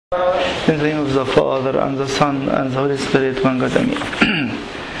In the name of the Father, and the Son, and the Holy Spirit, one God, Amen.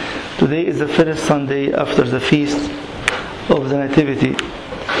 Today is the first Sunday after the feast of the Nativity,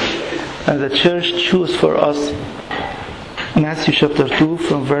 and the Church chose for us Matthew chapter 2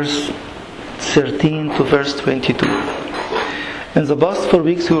 from verse 13 to verse 22. In the past 4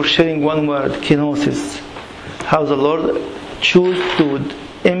 weeks we were sharing one word, kenosis, how the Lord chose to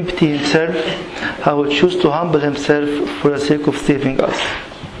empty Himself, how He chose to humble Himself for the sake of saving us.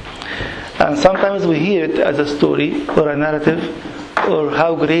 And sometimes we hear it as a story or a narrative, or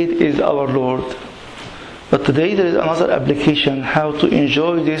how great is our Lord. But today there is another application, how to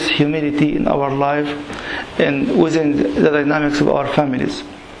enjoy this humility in our life and within the dynamics of our families.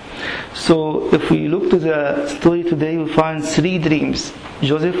 So if we look to the story today, we find 3 dreams.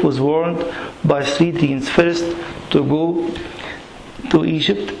 Joseph was warned by 3 dreams. First, to go to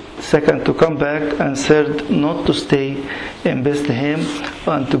Egypt. Second, to come back. And third, not to stay in Bethlehem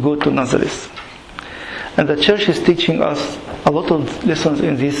and to go to Nazareth. And the Church is teaching us a lot of lessons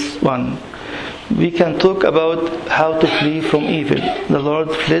in this one. We can talk about how to flee from evil. The Lord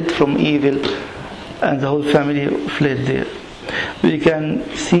fled from evil and the whole family fled there. We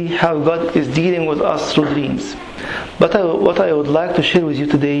can see how God is dealing with us through dreams. But what I would like to share with you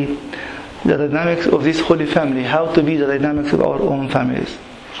today, the dynamics of this Holy Family, how to be the dynamics of our own families.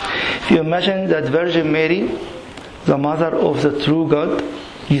 If you imagine that Virgin Mary, the mother of the true God,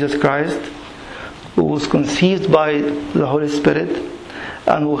 Jesus Christ, who was conceived by the Holy Spirit,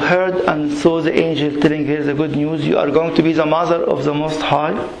 and who heard and saw the angel telling her the good news, you are going to be the mother of the Most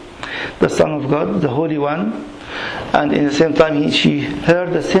High, the Son of God, the Holy One. And in the same time she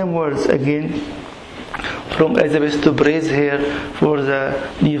heard the same words again from Elizabeth to praise her for the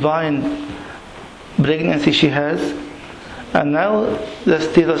divine pregnancy she has. And now the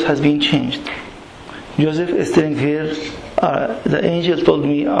status has been changed. Joseph is telling her, the angel told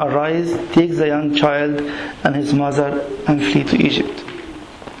me, arise, take the young child and his mother and flee to Egypt.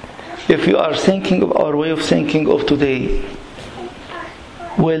 If you are thinking of our way of thinking of today,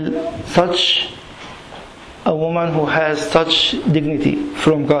 will such a woman who has such dignity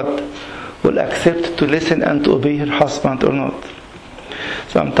from God will accept to listen and to obey her husband or not?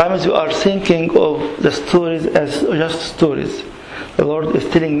 Sometimes you are thinking of the stories as just stories. The Lord is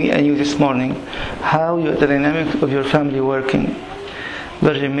telling me and you this morning how the dynamic of your family working.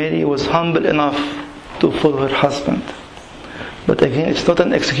 Virgin Mary was humble enough to follow her husband. But again, it's not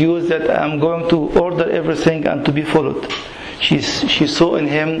an excuse that I'm going to order everything and to be followed. She saw in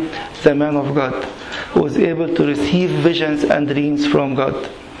him the man of God, who was able to receive visions and dreams from God.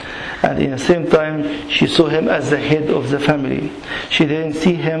 And in the same time, she saw him as the head of the family. She didn't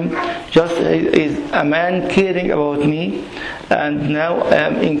see him just as a man caring about me, and now I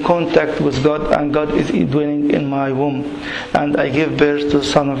am in contact with God, and God is dwelling in my womb, and I give birth to the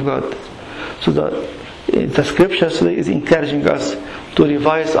Son of God. So the scripture today is encouraging us to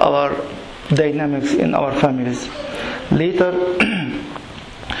revise our dynamics in our families. Later,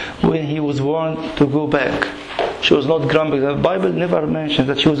 when he was warned to go back, she was not grumbling. The Bible never mentions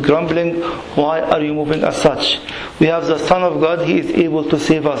that she was grumbling. Why are you moving as such? We have the Son of God. He is able to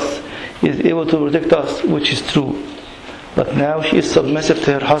save us. He is able to protect us, which is true. But now she is submissive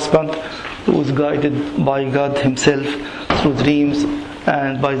to her husband, who is guided by God Himself through dreams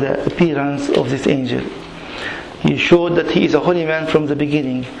and by the appearance of this angel. He showed that he is a holy man from the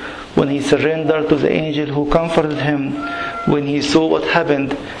beginning, when he surrendered to the angel who comforted him when he saw what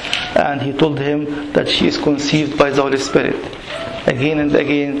happened, and he told him that she is conceived by the Holy Spirit. Again and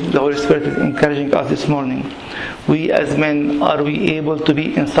again, the Holy Spirit is encouraging us this morning. We as men, are we able to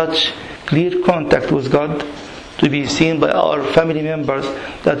be in such clear contact with God, to be seen by our family members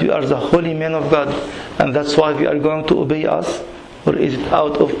that we are the holy men of God, and that's why we are going to obey us? Or is it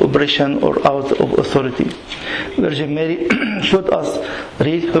out of oppression or out of authority? Virgin Mary showed us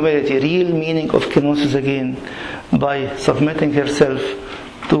real humility, real meaning of kenosis again, by submitting herself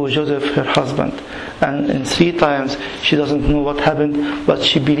to Joseph, her husband. And in 3 times she doesn't know what happened, but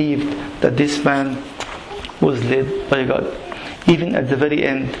she believed that this man was led by God. Even at the very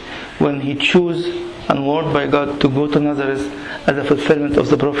end, when he chose and warned by God to go to Nazareth as a fulfillment of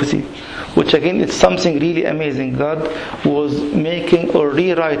the prophecy, which again is something really amazing. God was making or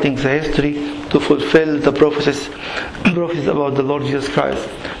rewriting the history to fulfill the prophecies about the Lord Jesus Christ.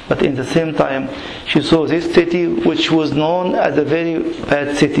 But in the same time, she saw this city which was known as a very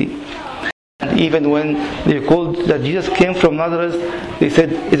bad city. And even when they called that Jesus came from Nazareth, they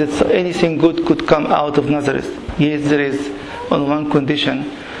said, is it anything good could come out of Nazareth? Yes, there is, on one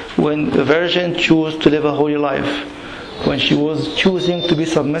condition. When the virgin chose to live a holy life, when she was choosing to be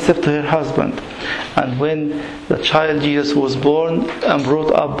submissive to her husband, and when the child Jesus was born and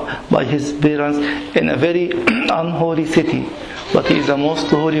brought up by his parents in a very unholy city. But he is the most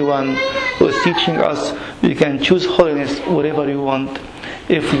holy one who is teaching us we can choose holiness wherever you want.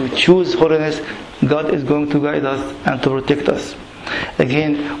 If you choose holiness, God is going to guide us and to protect us.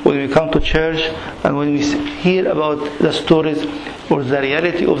 Again, when we come to church and when we hear about the stories or the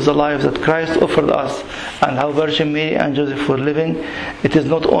reality of the lives that Christ offered us and how Virgin Mary and Joseph were living, it is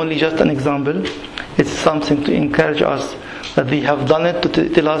not only just an example, it's something to encourage us that they have done it to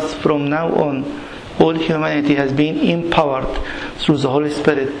tell us from now on all humanity has been empowered through the Holy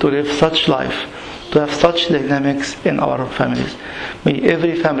Spirit to live such life, to have such dynamics in our families. May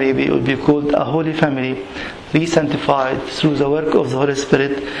every family be called a holy family, re-sanctified through the work of the Holy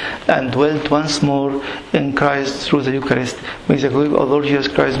Spirit, and dwelt once more in Christ through the Eucharist. May the glory of our Lord Jesus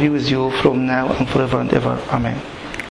Christ be with you from now and forever and ever. Amen.